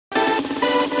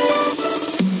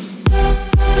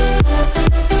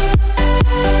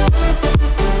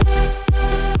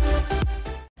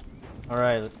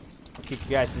Alright, I'll kick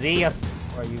you guys' ass.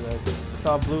 Where are you guys? I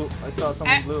saw blue. I saw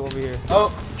someone blue over here. Oh,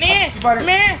 man.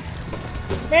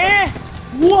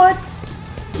 What?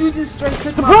 You just straight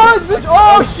took Surprise, bitch!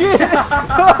 Oh shit!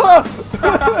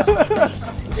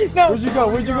 No. Where'd you go?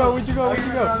 Where'd you go? Where'd you go? Oh, Where'd you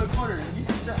you're go? around the corner.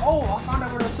 Oh, I found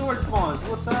out where the sword spawns.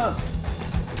 What's up?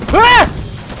 Ah! Ah!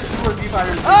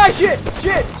 Ah shit!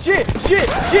 Shit! Shit! Shit!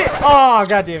 Shit! Oh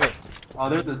god damn it! Oh,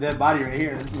 there's a dead body right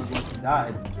here. This is where you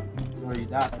died. This is where you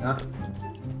died, huh?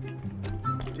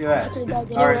 Yeah.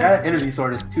 Alright, that energy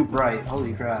sword is too bright.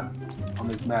 Holy crap. On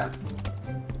this map.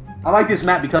 I like this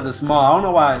map because it's small. I don't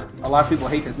know why a lot of people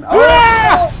hate this map. Oh,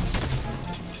 Ah!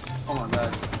 oh my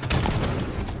god.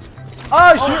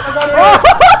 Oh shit!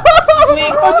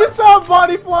 I just saw a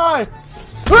body fly!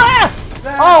 Ah!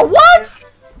 Oh what?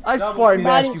 I Spartan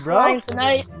bashed you, bro.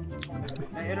 Tonight.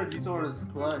 That energy sword is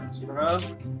clutch, bro.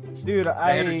 Dude,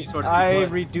 I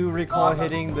do recall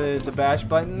hitting the bash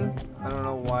button. I don't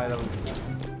know why that was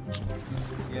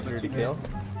easier to kill.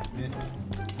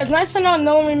 It's nice to know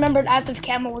no one remembered active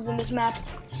camo was in this map.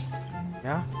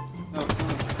 Yeah? No.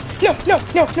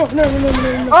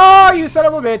 Oh, you son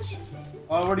of a bitch!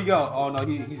 Oh, where'd he go? Oh no,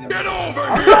 he's in. Get over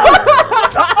here!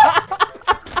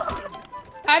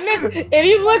 I missed. If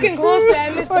you looking closely, I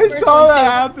missed the I first saw one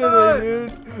that too.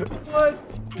 happen, dude. What?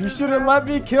 You shouldn't let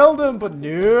me kill them, but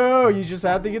no, you just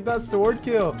had to get that sword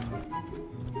kill.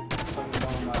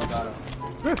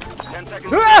 10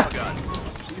 seconds. Ah! Gun.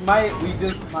 We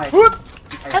just might. Whoop!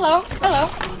 Hello. Get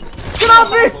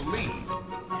off me!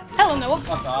 Hello, Noah.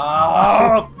 Fuck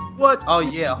off. What? Oh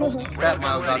yeah, holy crap, my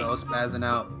Elgato was spazzing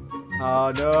out.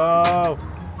 Oh no!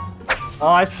 Oh,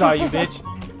 I saw you, bitch!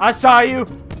 I saw you!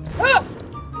 Oh,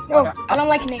 no, I don't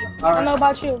like Nate. I don't know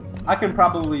about you. I can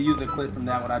probably use a clip from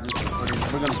that what I just recorded.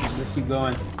 We're gonna just keep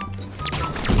going.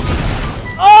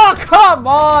 Oh, come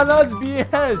on! That's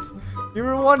BS! You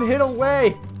were one hit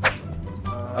away!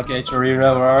 Okay,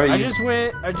 Chirira, where are you?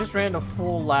 I just ran a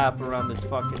full lap around this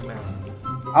fucking map.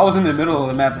 I was in the middle of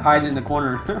the map, hiding in the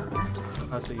corner.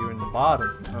 Oh, so you were in the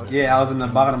bottom. Okay. Yeah, I was in the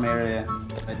bottom area.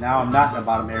 But now I'm not in the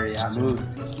bottom area. I moved.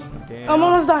 Damn. I'm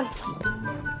almost done.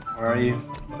 Where are you?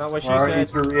 Not what she Where are you,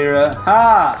 said. Chirira?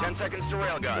 Ha! 10 seconds to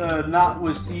railgun. Not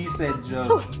what she said,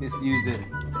 joke. Just used it.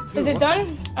 Is it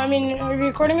done? I mean, are you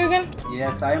recording again?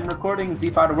 Yes, I am recording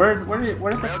Z-Fighter. Where the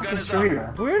fuck is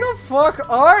Chirira? Where the fuck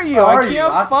are you? Where are I you?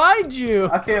 can't find you.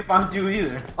 I can't find you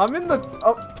either. I'm in the.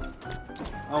 Oh.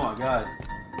 Oh my god.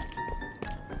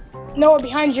 Noah,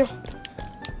 behind you.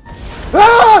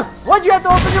 Ah! Why'd you have to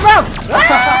open your mouth?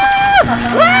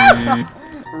 Ah!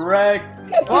 Wreck.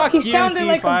 Fuck He you, sounded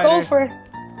like a C-Fighter. gopher.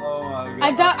 Oh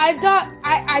my god.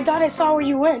 I thought I saw where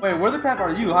you went. Wait, where the crap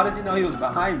are you? How did you know he was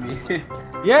behind me?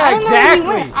 Yeah, I don't know where you exactly.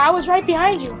 went. I was right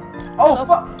behind you. Oh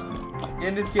fuck!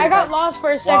 And this kid. I got lost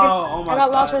for a second. Wow, oh my I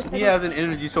got lost for a God. second. He has an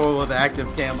energy sword with active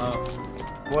camo.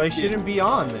 Well, it shouldn't be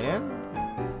on, man.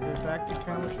 There's active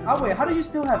camera. Oh wait, how do you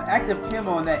still have active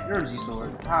camo on that energy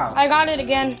sword? How? I got it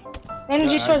again.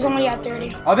 Energy store's only at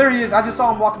 30. Oh, there he is. I just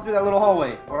saw him walking through that little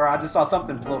hallway. Or I just saw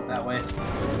something float that way.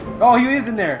 Oh, he is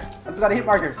in there. I just got a hit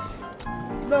marker.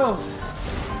 No.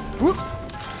 Whoop.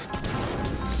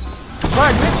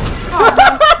 Fine, bitch.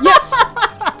 Yes.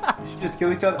 Did you just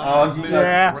kill each other? Oh,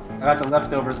 Yeah. I got the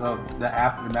leftovers of the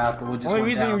aftermath, but we'll just Only went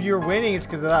reason down. you're winning is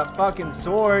because of that fucking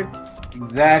sword.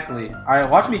 Exactly. Alright,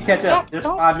 watch me catch up. There's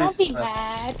 5 Don't minutes be left.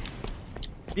 mad.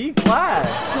 Be glad.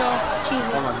 No, cheesy.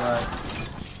 Oh my god.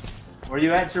 Where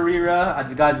you at, Chirira? I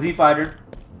just got Z-Fighter.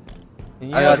 And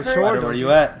you I have got a Fighter, sword. where you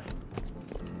at?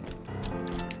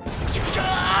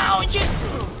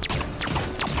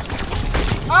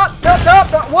 Ah,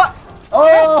 no, what?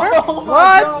 Oh!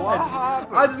 What?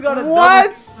 I just got a What?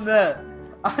 double from that.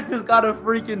 I just got a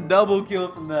freaking double kill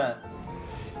from that.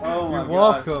 Oh my You're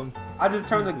god. welcome. I just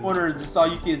turned the corner and just saw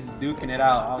you kids duking it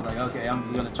out. I was like, okay, I'm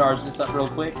just gonna charge this up real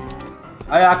quick.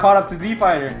 I caught up to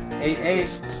Z-Fighter. Hey.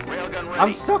 Railgun ready.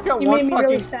 I'm stuck at You one made me fucking.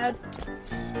 really sad.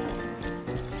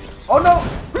 Oh no!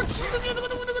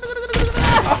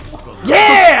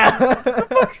 Yeah!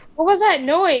 What was that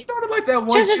noise? Sounded like that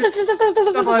one kid.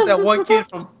 Sounded like that one kid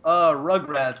from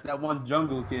Rugrats, that one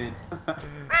jungle kid.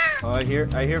 Oh, I hear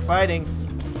fighting.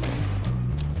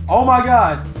 Oh my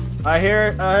god! I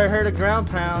heard a ground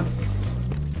pound.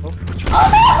 Oh.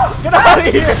 Get out of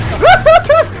here!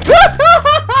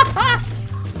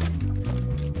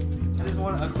 I just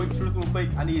want a quick truth real quick.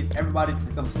 I need everybody to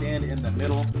come stand in the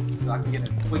middle so I can get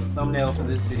a quick thumbnail for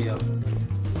this video.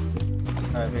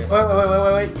 Alright, here.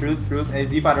 Wait. Truth. Hey,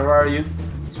 Z-Fighter, where are you?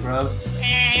 Scrub.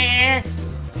 Meh.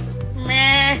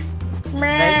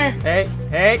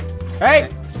 Hey!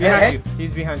 Behind you.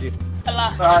 He's behind you.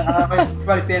 Allah.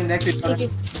 Everybody stand next to each other.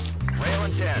 Rail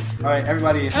on 10. Alright,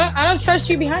 everybody. I don't trust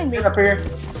you behind me. Get up here.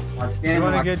 I'm standing You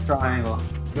wanna like a get- triangle.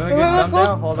 You wanna get dumb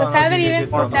now? Hold on. Let's have I'll it give you a even.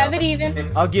 good Let's thumbnail. have it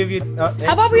even. I'll give you.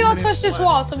 How about we all touch this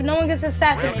wall so no one gets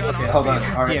assassinated? Okay, hold on.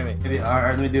 Alright, Damn it.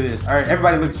 alright, let me do this. Alright,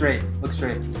 everybody look straight. Look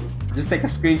straight. Just take a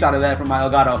screenshot of that from my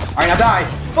Elgato. Alright, now die!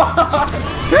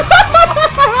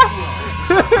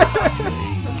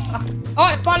 Oh,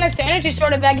 I spawned next to energy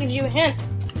sword if that gives you a hint.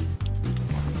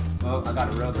 Oh, I got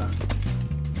a railgun.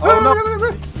 Oh no!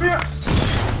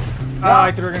 Oh,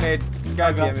 I threw a grenade.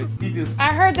 God damn it. He just.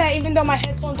 I heard that even though my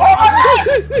headphones are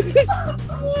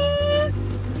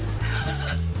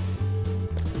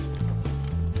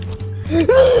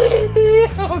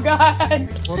Oh god.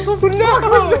 What the fuck?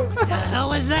 No! The hell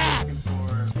was that?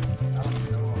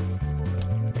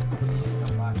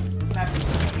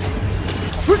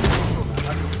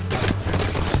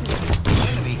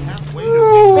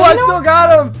 Ooh, I still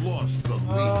got him!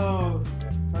 Oh,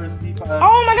 first C5.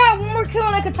 Oh my god, one more kill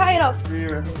and I could tie it up.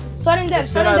 Here. Sudden death,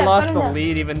 Said sudden I death, lost sudden the death.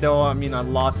 lead, even though I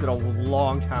lost it a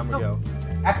long time ago.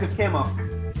 Active camo.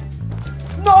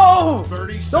 No!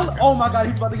 30 Don't, seconds. oh my god,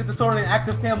 he's about to get the sword in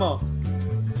active camo.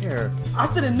 Here.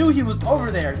 I should have knew he was over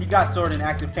there. He got sword in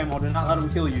active camo. Do not let him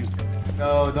kill you.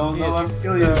 No, don't let him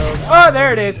kill you. Oh,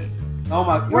 there it is. Oh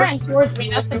my god. Run towards me,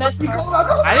 that's the best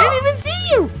part. I didn't even see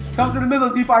you. Come to the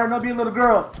middle, Z-Fighter. Don't be a little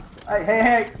girl. Hey, hey,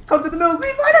 hey. Come to the middle,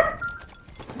 Z-Fighter.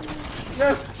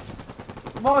 Yes.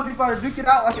 Come on, Z-Fighter. Duke it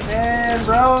out like a man,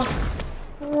 bro.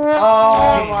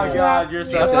 Oh my god, you're I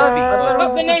such a thought it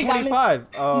was But Nate got me. 25.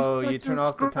 Oh, He's you such turn a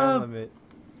off the time scrub. limit.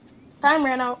 Time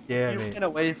ran out. Yeah, You man. ran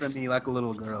away from me like a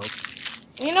little girl.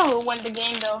 You know who won the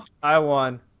game though. I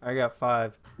won. I got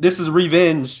 5. This is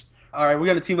revenge. Alright, we're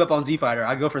gonna team up on Z-Fighter.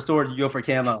 I go for sword, you go for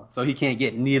camo. So he can't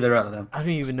get neither of them. I don't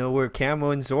even know where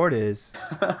Camo and Zord is.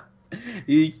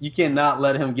 You cannot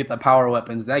let him get the power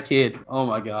weapons. That kid, oh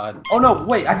my god. Oh no,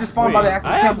 wait, I just spawned by the active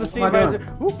I have camo. the Oh my same God. as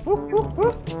Whoop, whoop, whoop,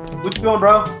 whoop. What you doing,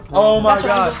 bro? Oh my That's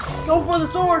what I'm god. Go for the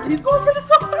sword. He's going for the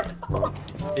sword.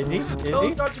 Is he? Don't Is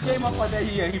he? start the game off like that.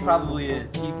 Yeah, he probably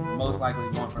is. He's most likely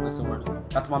going for the sword.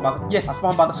 That's spawned by the. Yes, I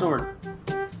spawned by the sword.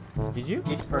 Did you?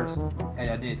 Each person. Hey,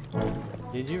 I did.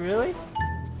 Did you really?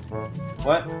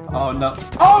 What? Oh no.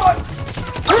 Oh my!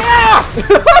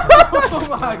 Oh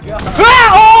my god.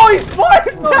 Oh, he's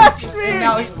pointing back at And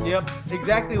now me! yep,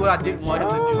 exactly what I didn't want him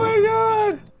to Oh do. my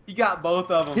god! He got both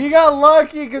of them. He got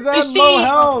lucky because I You had low see-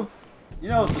 health. You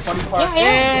know the funny part? Yeah,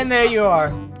 yeah. And there you are.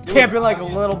 Camping like a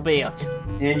little bitch.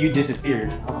 And you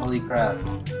disappeared. Holy crap.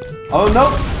 Oh no!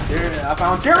 There, I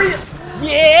found Chariot!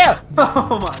 Yeah!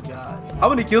 Oh my god. How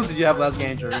many kills did you have last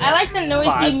game, Jerry? I like the noise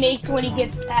 5. he makes when he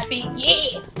gets happy.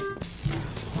 Yeah.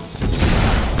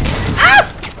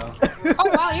 Oh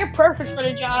wow, you're perfect for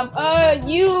the job.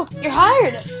 You're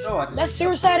hired. No, I just, Best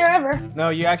suicider ever. No,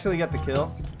 you actually got the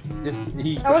kill.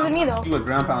 he, That wasn't me though. He would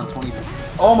ground pound 20.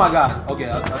 Oh my god. Okay,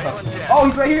 oh,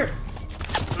 he's right here.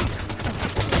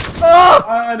 Oh!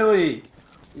 Finally.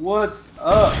 What's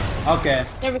up? Okay.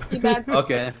 Never too bad.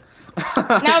 Okay.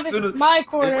 Now As this soon is as- my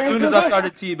corner. As soon as I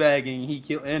started teabagging, he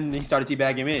killed, and he started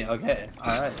teabagging me. Okay,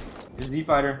 all right. There's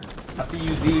Z-Fighter. I see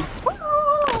you, Z.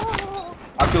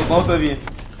 I'll kill both of you.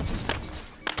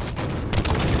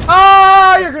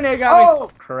 Oh, your grenade got me.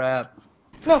 Oh! Crap.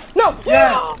 No, no.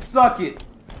 Yes! Suck it.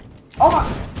 Oh my.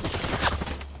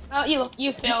 Oh,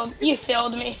 you failed. You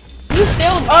failed me. You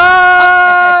failed me.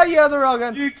 Ah, you have the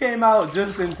railgun. You came out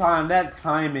just in time. That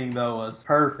timing, though, was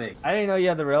perfect. I didn't know you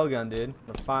had the railgun, dude.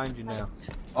 I'll find you now.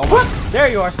 Oh my. There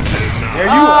you are. There you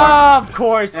are. Of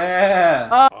course.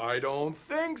 Yeah. I don't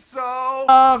think so.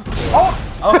 Of Oh!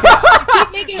 Okay.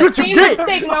 Keep making the Shoot your same dick.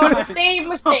 mistake, no, the same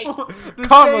mistake. This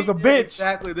Karma's thing a bitch. is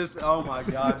Exactly this. Oh my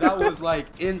god, that was like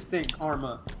instant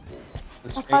karma.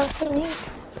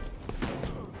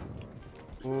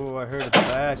 Ooh, I heard a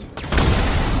flash.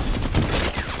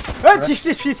 I don't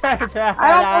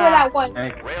know where that was.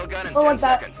 Hey, Railgun in What 10 was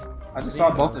that? seconds. I just saw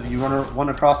both of you run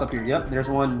across up here. Yep, there's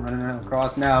one running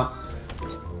across now.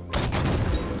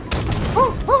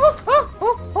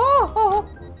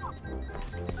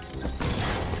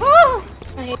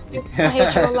 I hate you. I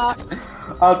hate you a lot.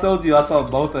 I told you I saw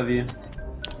both of you.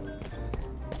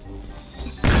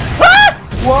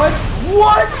 What?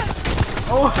 What?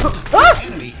 Oh,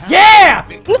 Yeah!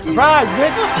 Surprise,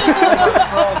 bitch!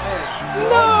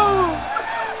 No!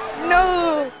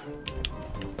 No!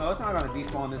 no, it's not gonna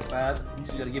despawn this fast. You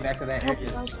just gotta get back to that area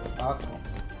as soon as possible.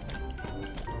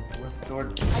 Where's the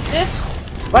sword? Like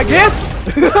this? Like this?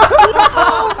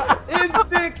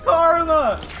 Instant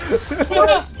karma.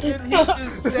 What did he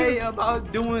just say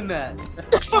about doing that? No.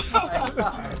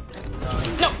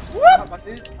 How about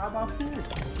this? How about this?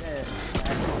 Yeah.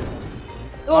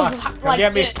 It was Come like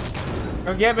get me. this.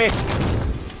 Come get me.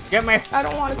 Get me! I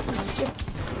don't want to touch you.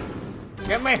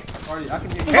 Get me! Sorry, I can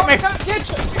hear you. Hit me! Get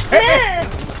you.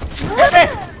 Hit me!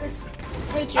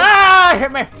 Hit you. Ah!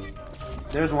 Hit me!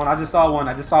 There's one. I just saw one.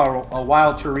 I just saw a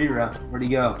wild Chirira. Where'd he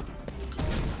go?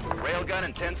 Railgun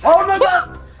in 10 seconds. Oh no,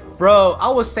 God! Bro, I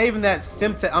was saving that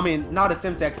Simtex. I mean, not a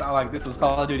Simtex. I like this was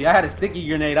Call of Duty. I had a sticky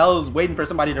grenade. I was waiting for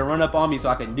somebody to run up on me so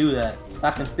I could do that.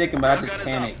 I can stick him, but I just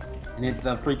panicked and hit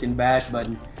the freaking bash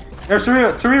button. There's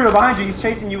Chirira behind you. He's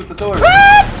chasing you with the sword.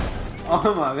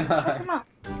 Oh my God. Come on.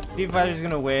 Z-Fighter's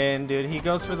gonna win, dude. He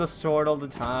goes for the sword all the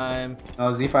time.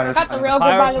 Oh, Z-Fighter's Got the rail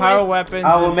gun, by the Power way. weapons.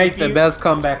 I will make the best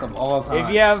comeback of all time.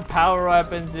 If you have power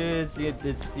weapons, dude,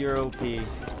 it's your OP.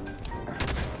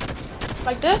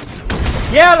 Like this?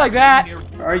 Yeah, like that.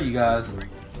 Where are you guys?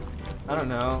 I don't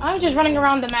know. I'm just running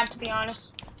around the map, to be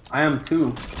honest. I am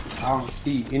too. I don't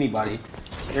see anybody.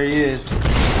 There he is.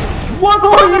 What?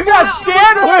 Oh, you got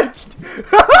sandwiched!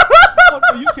 Oh,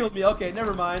 no, you killed me. Okay,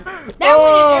 never mind. That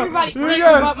one, everybody's you thinking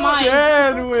got about mine.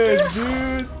 sandwiched,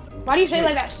 dude. Why do you say it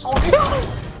like that? Sorry.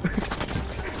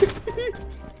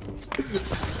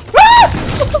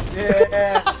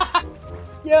 Yeah.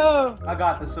 Yo. I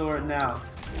got the sword now.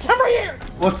 Come right here.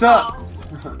 What's up?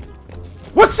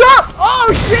 What's up?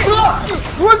 Oh shit!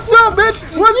 What's up, man?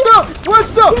 What's up?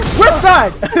 What's up? West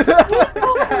side.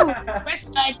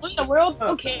 West side, what in the world?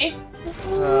 Okay.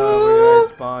 We're gonna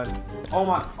spawn. Oh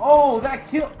my. Oh, that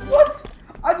kill. What?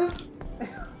 I just.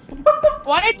 What the?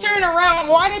 Why'd I turn around?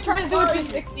 Why'd I try to do a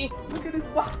 360? Look at his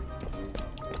body.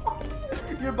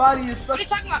 Your body is stuck. What are you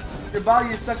talking about? Your body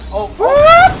is stuck. Oh.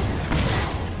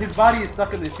 His body is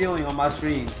stuck in the ceiling on my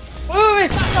screen.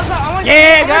 Wait, stop. I want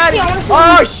Yeah, got I it. want to see.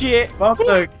 Oh shit! From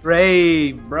the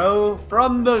grave, bro.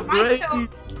 From the grave. Myself.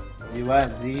 You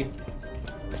at Z?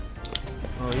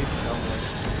 Oh, he's somewhere.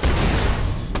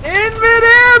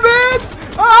 Infinite, bitch!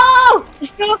 Oh!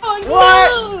 No.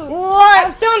 What?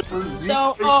 I'm still.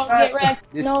 So, get wrecked.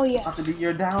 This No, is yes. about to be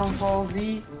your downfall,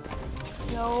 Z.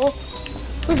 No.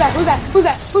 Who's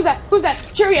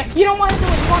that? Cheerio. You don't want him to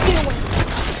win. You want me to win.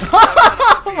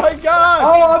 Oh my god!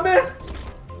 Oh, I missed.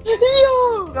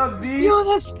 Yo. What's up, Z? Yo,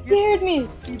 that scared me.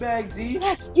 Teabag, Z.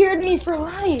 That scared me for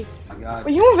life. Oh my God. Were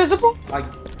you invisible? Like,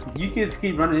 you kids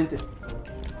keep running into.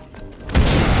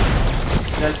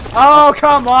 Oh,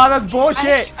 come on, that's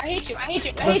bullshit! I hate you.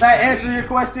 Does that answer your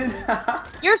question?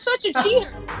 You're such a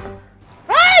cheater.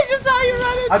 I just saw you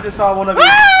running! I just saw one of you.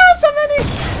 Ah, so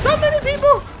many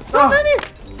people! So many!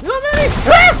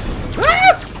 Ah!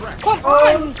 Ah! Come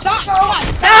on, stop. Ah,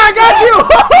 I got you!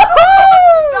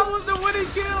 That was the winning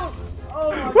kill.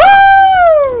 Oh my God.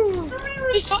 Woo! What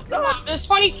are you talking about? There's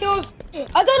 20 kills. I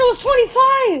thought it was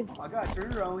 25. Oh my God,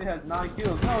 Chirira only has 9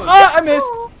 kills. No, Ah, I missed!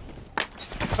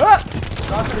 Ah!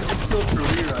 I could have just killed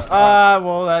Chirira.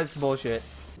 Well, that's bullshit.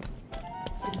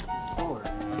 Sword. I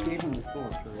gave him the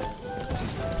sword,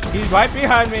 Chirira. He's right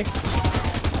behind me.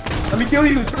 Let me kill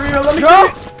you, Chirira. Let me No!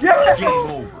 kill you. Yeah. Game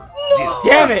over.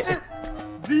 Damn it!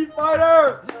 Z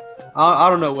Fighter. I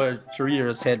don't know where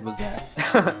Chirira's head was at.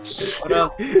 But,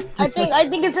 I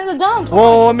think it's in the dump.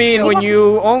 Well, I mean, when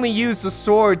you only use the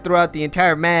sword throughout the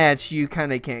entire match, you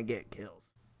kind of can't get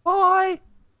kills. Bye!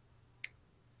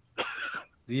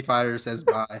 Z Fighter says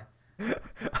bye.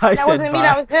 I That said wasn't me, bye.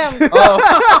 that was him. Oh.